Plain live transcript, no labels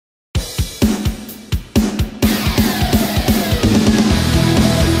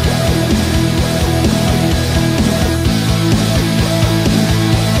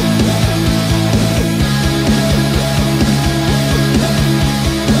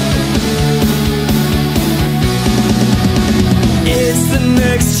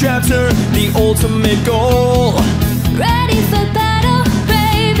after the ultimate goal. Ready for battle,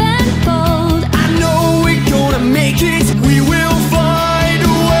 brave and bold. I know we're gonna make it, we will find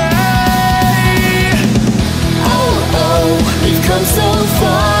a way. Oh, oh, we've come so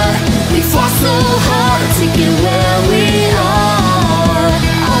far. We fought so hard to get where we are.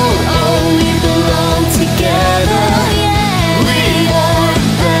 Oh, oh, we belong together. Yeah. We are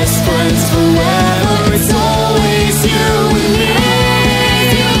best friends forever. It's always you and me.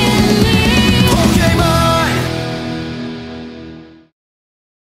 Pokemon!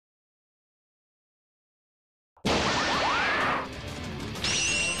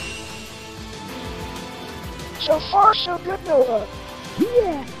 So far, so good, Nova.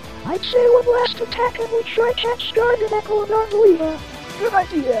 Yeah, I'd say one last attack and we try catch Garganacl and Arboliva. Good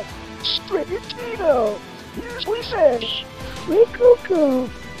idea. Sprigatito. Usually fish. Fuecoco.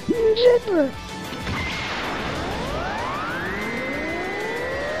 Use Edward.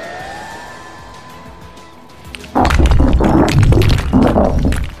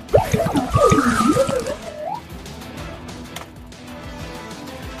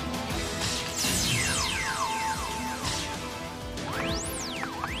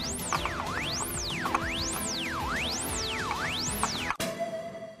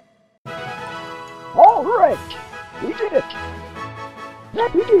 All right, we did it.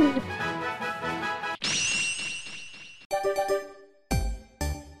 That we did.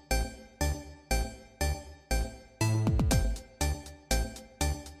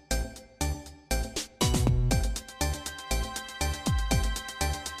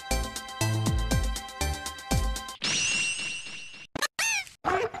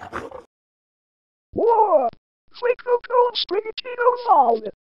 Whoa! Fuecoco and Sprigatito evolved.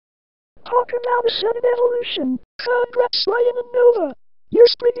 Talking about a sudden evolution. Congrats, Ryan and Nova. Your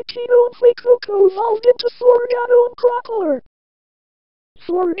Sprigatito and Fuecoco evolved into Floragato and Crocalor.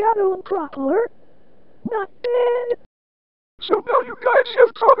 Floragato and Crocalor? Not bad. So now you guys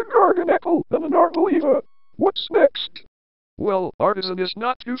have caught a Garganacl and an Arboliva. What's next? Well, Artisan is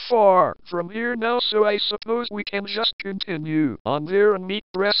not too far from here now, so I suppose we can just continue on there and meet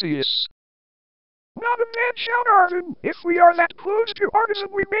Brassius. Not a bad shout, Arden. If we are that close to Artisan,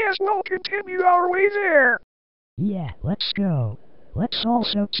 we may as well continue our way there. Yeah, let's go. Let's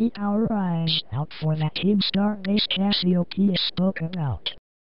also keep our eyes out for that Team Star base Cassiopea spoke about.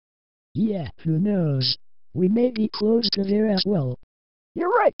 Yeah, who knows? We may be close to there as well.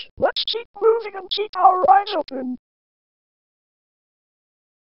 You're right. Let's keep moving and keep our eyes open.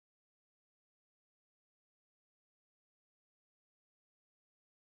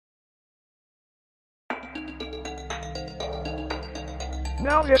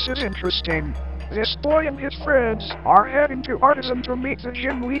 Now this is interesting. This boy and his friends are heading to Artisan to meet the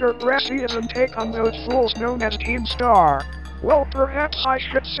Gym Leader Brassius and take on those fools known as Team Star. Well, perhaps I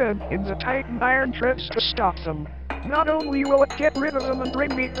should send in the Titan Iron Treads to stop them. Not only will it get rid of them and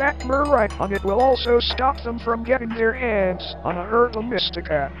bring me back Murrite, and it will also stop them from getting their hands on a Herba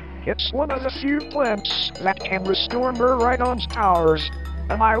Mystica. It's one of the few plants that can restore Murriteon's powers.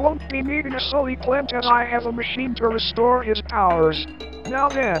 And I won't be needing a Sully plant as I have a machine to restore his powers. Now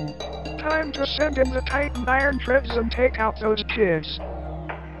then, time to send in the Titan Iron Treads and take out those kids.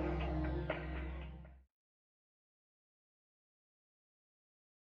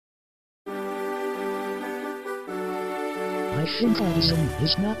 I think Artisan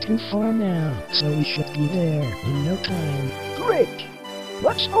is not too far now, so we should be there in no time. Great!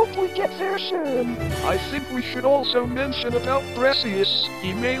 Let's hope we get there soon. I think we should also mention about Brassius.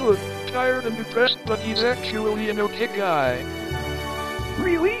 He may look tired and depressed, but he's actually an okay guy.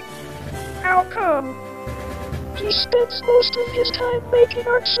 Really? How come? He spends most of his time making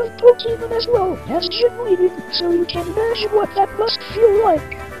arts of Pokemon as well as gym leading, so you can imagine what that must feel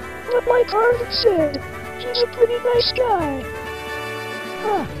like. But like Arvid said, he's a pretty nice guy.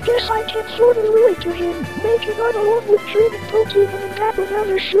 Guess I can sort of relate to him. Making art along with training Pokemon and grappling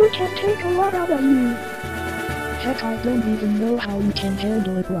others sure can take a lot out of you. Heck, I don't even know how you can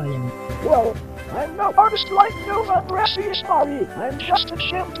handle it, Ryan. Well, I'm no artist like Nova Brassius Mari. I'm just a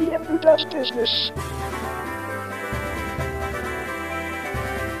champion who does business.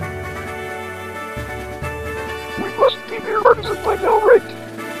 We must be near Artisan by now, right?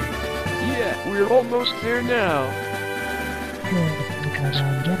 Yeah, we're almost there now. Good, because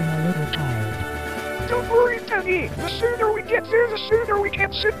I'm getting a little tired. Don't worry, Penny. The sooner we get there, the sooner we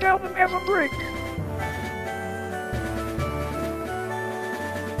can sit down and have a break.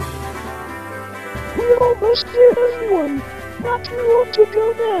 We're almost there, everyone. Not too long to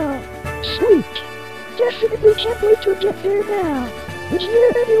go now. Sweet. Definitely can't wait to get there now. Is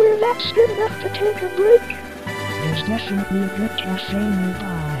there anywhere that's good enough to take a break? There's definitely a good cafe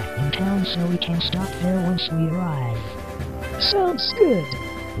nearby, town so we can stop there once we arrive. Sounds good.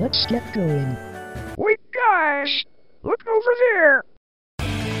 Let's get going. Wait, guys! Look over there!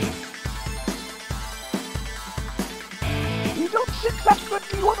 You don't think that could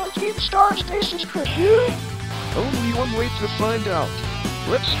be one of Team Star's bases, could you? Only one way to find out.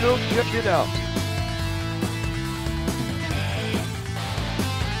 Let's go check it out.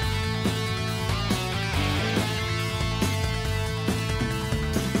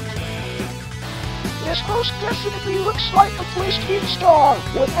 This most definitely looks like a place Team Star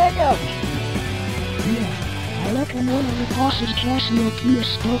would hang out. Yeah, I reckon one of the bosses Cassiopea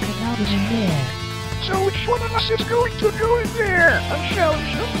spoke about is in there. So which one of us is going to go in there and challenge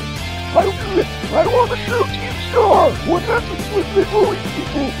him? I'll do it. I want to show Team Star what happens with the bully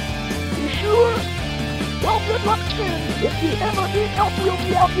people. You sure? Well, good luck, Tim. If you ever need help, we'll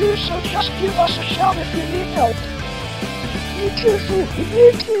be out here, so just give us a shout if you need help. Be careful,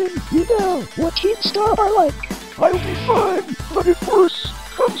 here, Tim. You know what Team Star are like. I'll be fine, but if worse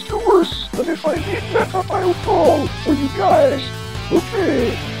comes to worse, then if I need backup, I'll call for you guys.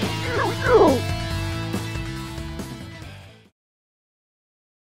 Okay, here we go.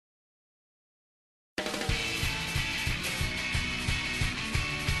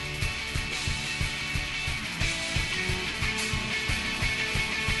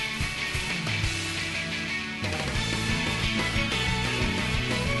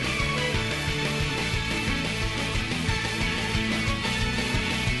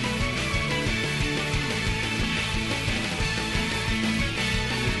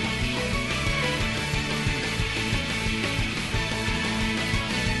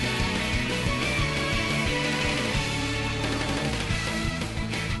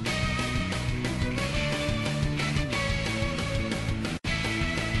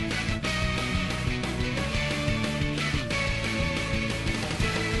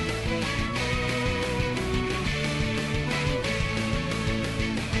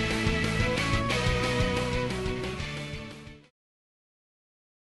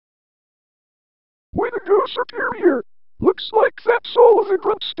 Way to go, Superior! Looks like that's all of the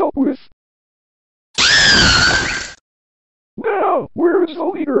grunts dealt with. Now, where is the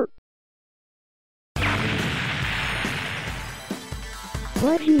leader?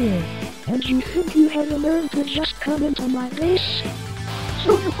 Right here. And you think you have the nerve to just come into my base?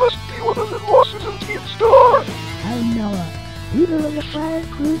 So you must be one of the bosses of Team Star! I'm Noah, leader of the Fire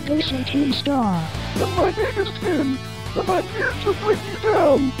Crew base in Team Star. And my name is Tim, and I'm here to bring you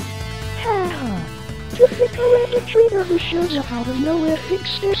down. Ha! To think a random trainer who shows up out of nowhere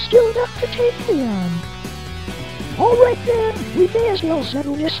thinks there's still enough to take me on. Alright then, we may as well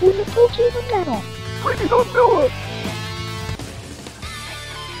settle this with a full team of battle. Bring it on, Noah!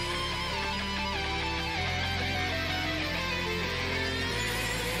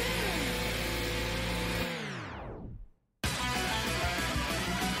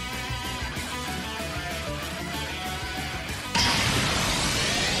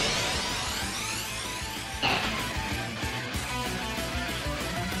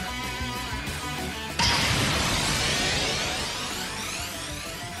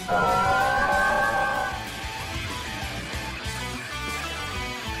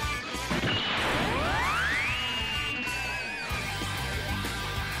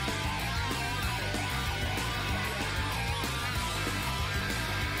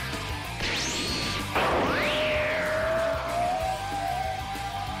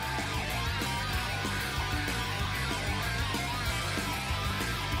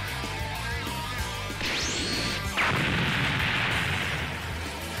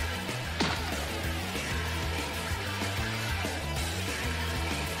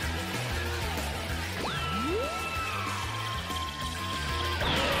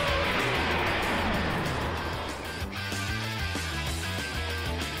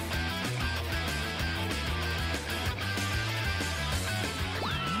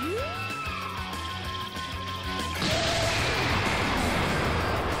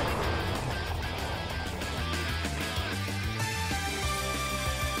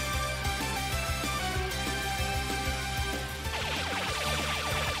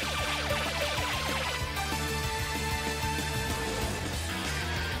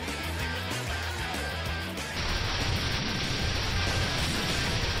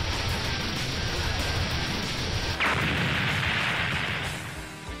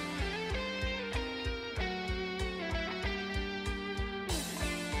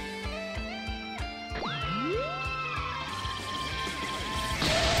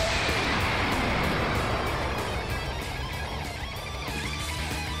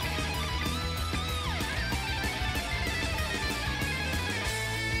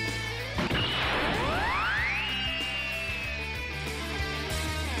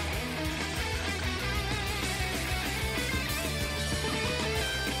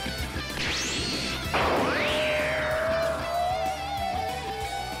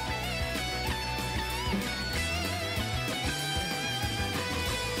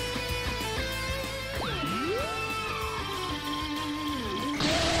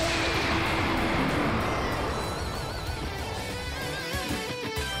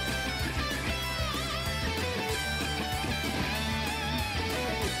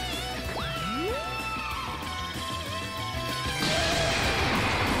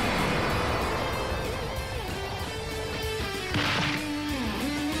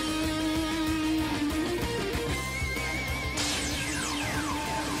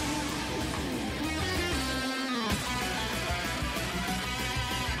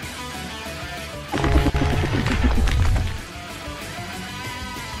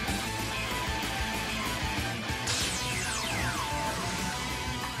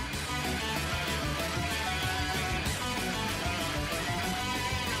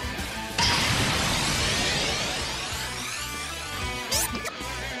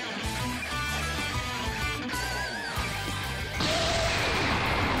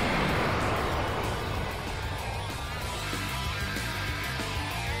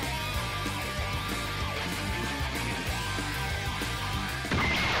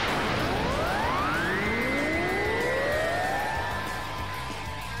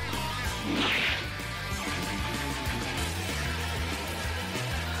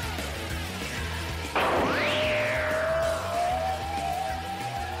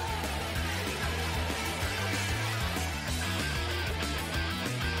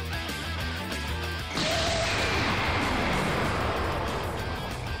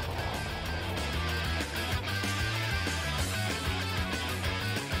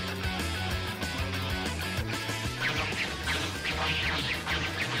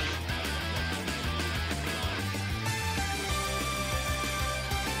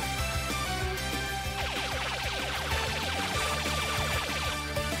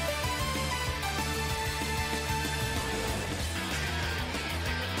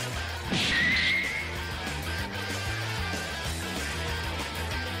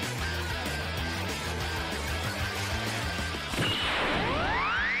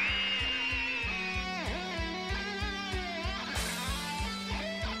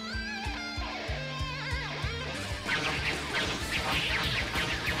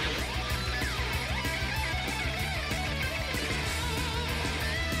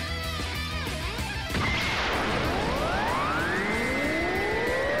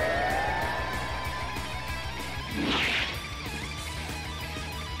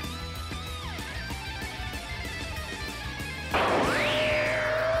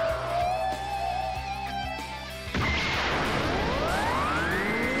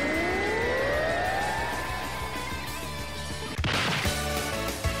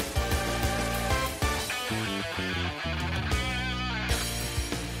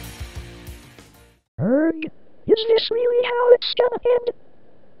 Erg, is this really how it's gonna end?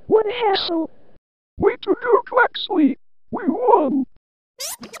 What a hassle. Way to go, Quaxley! We won!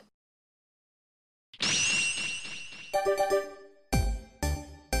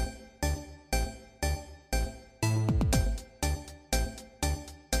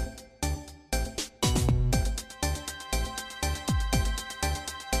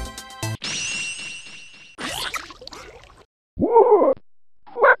 Whoa!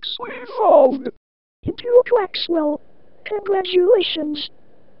 Quaxley evolved! Into a Quaxwell. Congratulations.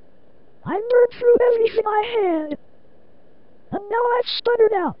 I burned through everything I had. And now I've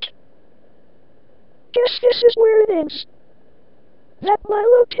stuttered out. Guess this is where it ends. That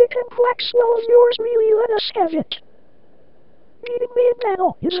Milotic and Quaxwell of yours really let us have it. Beating me in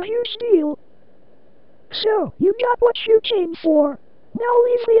battle is a huge deal. So, you got what you came for. Now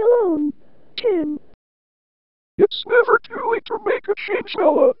leave me alone, Tim. It's never too late to make a change,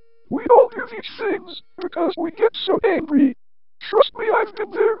 Bella. We all do these things because we get so angry. Trust me, I've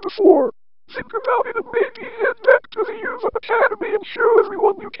been there before. Think about it and maybe head back to the Yuva Academy and show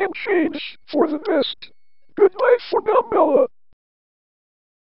everyone you can change for the best. Good night for now, Bella.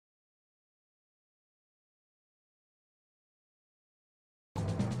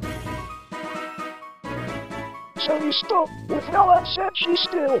 So you spoke with Ella and said she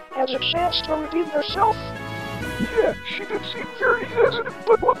still has a chance to redeem herself? Yeah, she did seem very hesitant,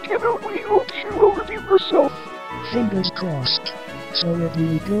 but one can only hope she will redeem herself. Fingers crossed. So where do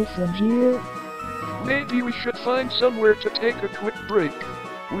we go from here? Maybe we should find somewhere to take a quick break.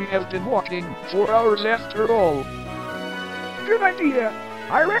 We have been walking for hours after all. Good idea.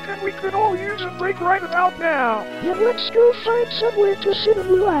 I reckon we could all use a break right about now. Then let's go find somewhere to sit and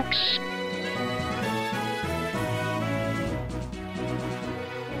relax.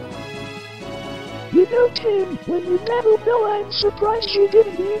 You know, Tim, when you battled Bella, I'm surprised you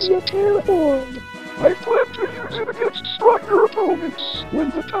didn't use your Terra Orb. I plan to use it against stronger opponents. When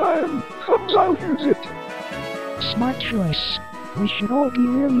the time comes, I'll use it. Smart choice. We should all be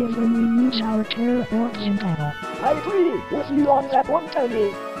wary of when we use our Terra Orbs in battle. I agree with you on that one,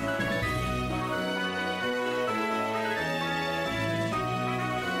 Tony.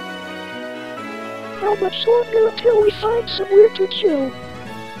 How much longer until we find somewhere to chill?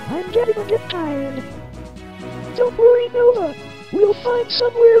 I'm getting a bit tired. Don't worry, Nova. We'll find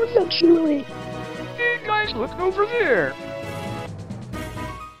somewhere eventually. Hey guys, look over there!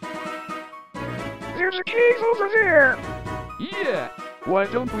 There's a cave over there. Yeah! Why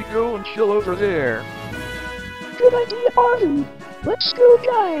don't we go and chill over there? Good idea, Arvin. Let's go,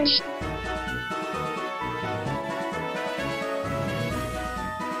 guys.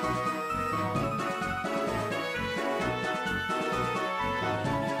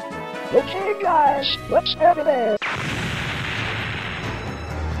 Okay, guys, let's head there.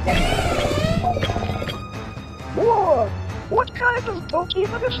 Whoa! What kind of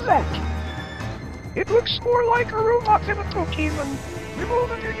Pokemon is that? It looks more like a robot than a Pokemon.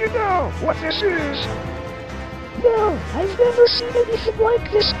 Remova, do you know what this is? No, I've never seen anything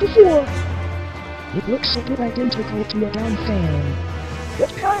like this before. It looks a bit identical to a down fan.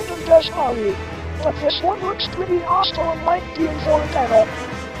 It kind of does, Holly. But this one looks pretty hostile and might be in for a battle.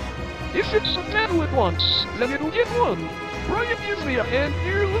 If it's a battle at once, then it'll get one. Ryan, give me a hand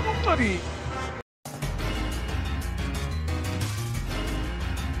here, little buddy.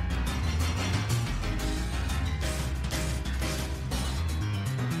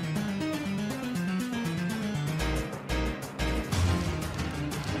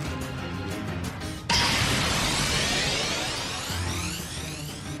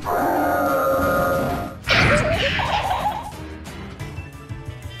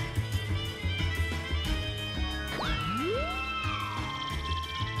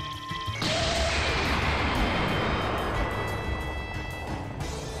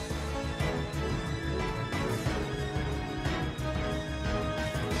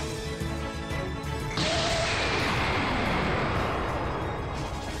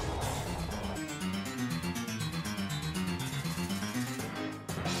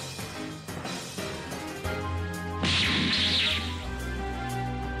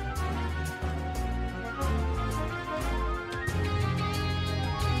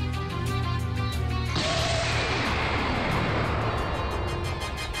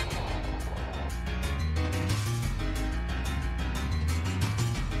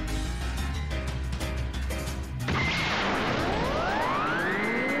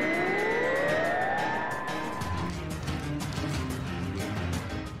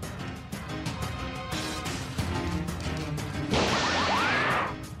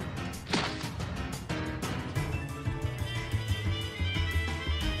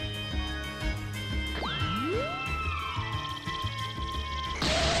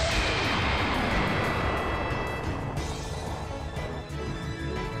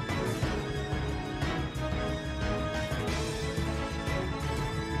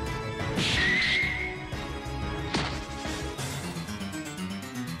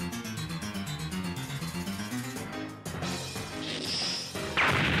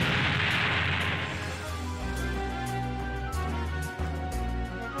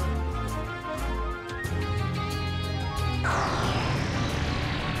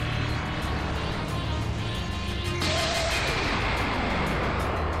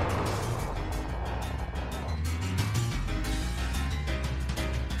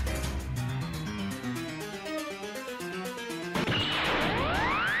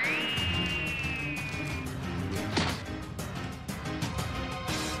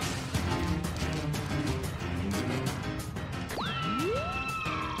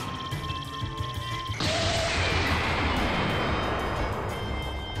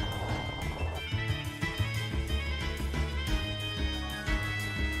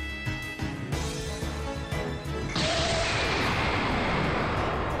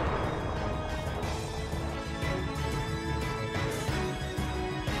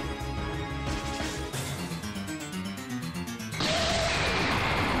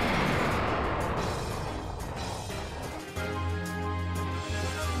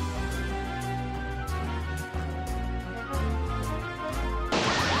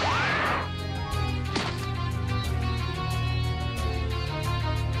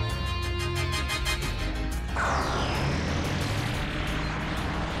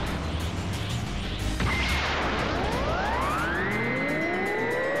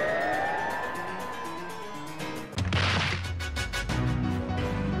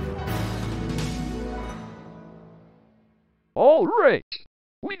 All right.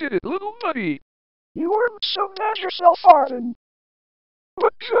 We did it, little buddy. You weren't so mad yourself, Arden.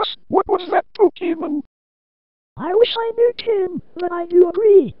 But just what was that Pokemon? I wish I knew Tim, but I do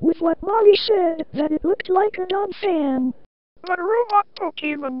agree with what Molly said, that it looked like a non-fan. The robot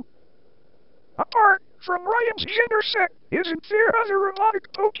Pokemon. Apart from Ryan's gender set, isn't there other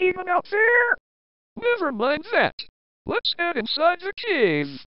robotic Pokemon out there? Never mind that. Let's head inside the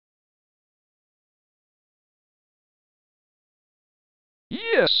cave.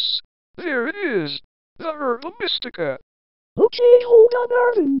 Yes, there it is. The Herba Mystica. Okay, hold on,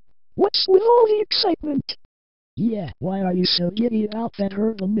 Arden. What's with all the excitement? Yeah, why are you so giddy about that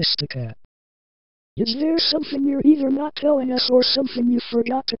Herba Mystica? Is there something you're either not telling us or something you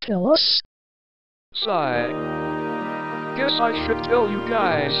forgot to tell us? Sigh. Guess I should tell you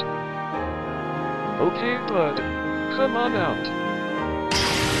guys. Okay, bud. Come on out.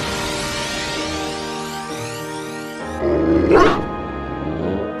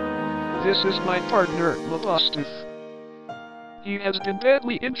 This is my partner, Malastif. He has been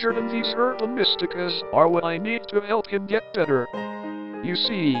badly injured and these Herba Mysticas are what I need to help him get better. You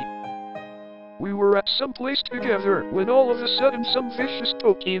see, we were at some place together when all of a sudden some vicious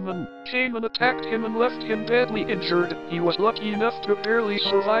Pokemon came and attacked him and left him badly injured. He was lucky enough to barely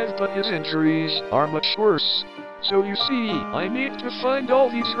survive, but his injuries are much worse. So you see, I need to find all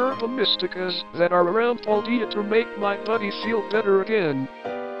these Herba Mysticas that are around Paldea to make my buddy feel better again.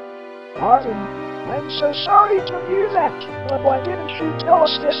 Arden, I'm so sorry to hear that, but why didn't you tell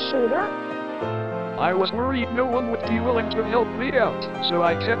us this sooner? I was worried no one would be willing to help me out, so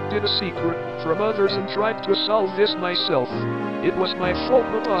I kept it a secret from others and tried to solve this myself. It was my fault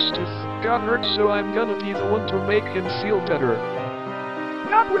Malastif got hurt, so I'm gonna be the one to make him feel better.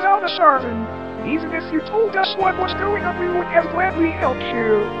 Not without us, Arden. Even if you told us what was going on, we would have gladly helped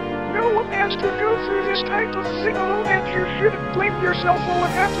you. No one has to go through this type of thing alone, and you shouldn't blame yourself for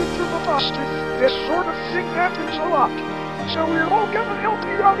what happened to Malastif. This sort of thing happens a lot. So we're all gonna help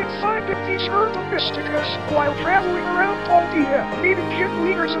you out in finding these Herba Mysticas while traveling around Paldea, meeting gym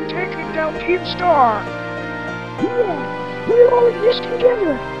leaders and taking down Team Star. Yeah, we're all in this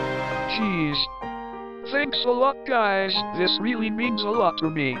together. Jeez. Thanks a lot, guys. This really means a lot to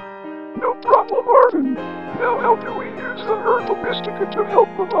me. No problem, Arden. Now how do we use the Herba Mystica to help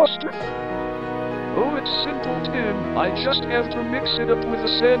Malastif? Oh, it's simple, Tim. I just have to mix it up with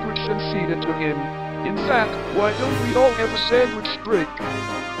a sandwich and feed it to him. In fact, why don't we all have a sandwich break?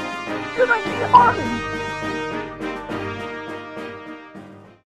 Good idea, Arden.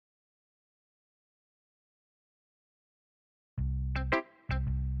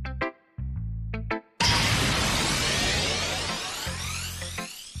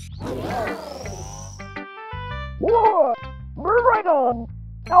 Whoa! Murridon!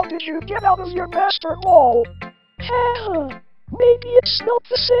 How did you get out of your master wall? Haha, maybe it smelled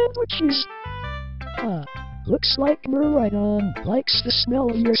the sandwiches. Huh, looks like Murridon likes the smell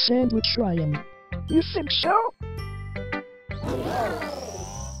of your sandwich, Ryan. You think so?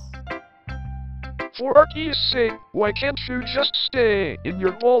 For Arceus' sake, why can't you just stay in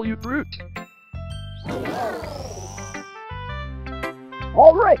your wall, you brute?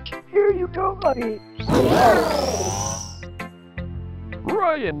 Alright, here you go, buddy.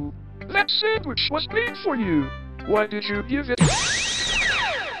 Ryan, that sandwich was made for you. Why did you give it?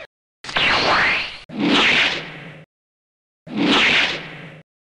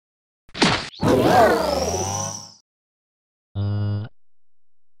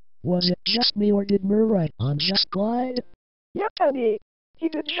 Was it just me or did Murridon just glide? Yep, Penny. He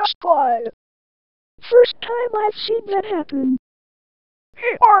did just glide. First time I've seen that happen.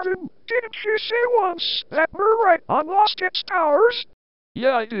 Hey, Arden, didn't you say once that Murridon lost its powers?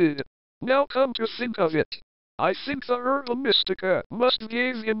 Yeah, I did. Now come to think of it, I think the Herba Mystica must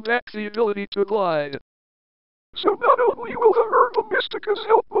gave him back the ability to glide. So not only will the Herba Mysticas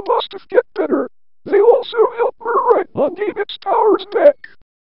help Malastif get better, they'll also help Murridon gain its powers back.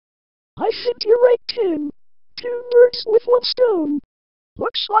 I think you're right, Tim. 2 birds with 1 stone.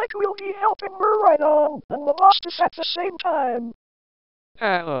 Looks like we'll be helping Murridon and Malastif at the same time.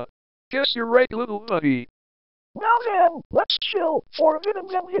 Guess you're right, little buddy. Now then, let's chill for a bit and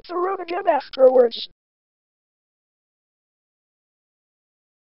then hit the road again afterwards.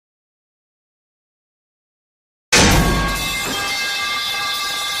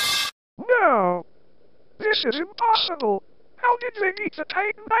 No! This is impossible! How did they beat the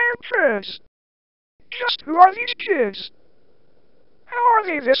Titan Iron Treads? Just who are these kids? How are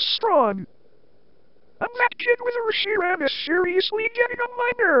they this strong? And that kid with a Reshiram is seriously getting on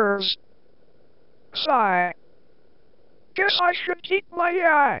my nerves. Sigh. Guess I should keep my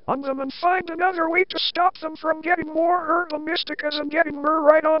eye on them and find another way to stop them from getting more Herba Mysticas and getting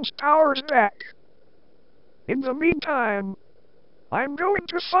Miraidon's powers back. In the meantime, I'm going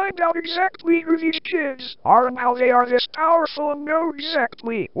to find out exactly who these kids are and how they are this powerful and know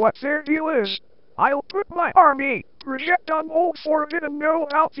exactly what their deal is. I'll put my army project on Old Forbid and know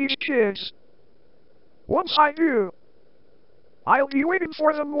about these kids. Once I do, I'll be waiting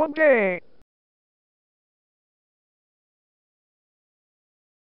for them one day.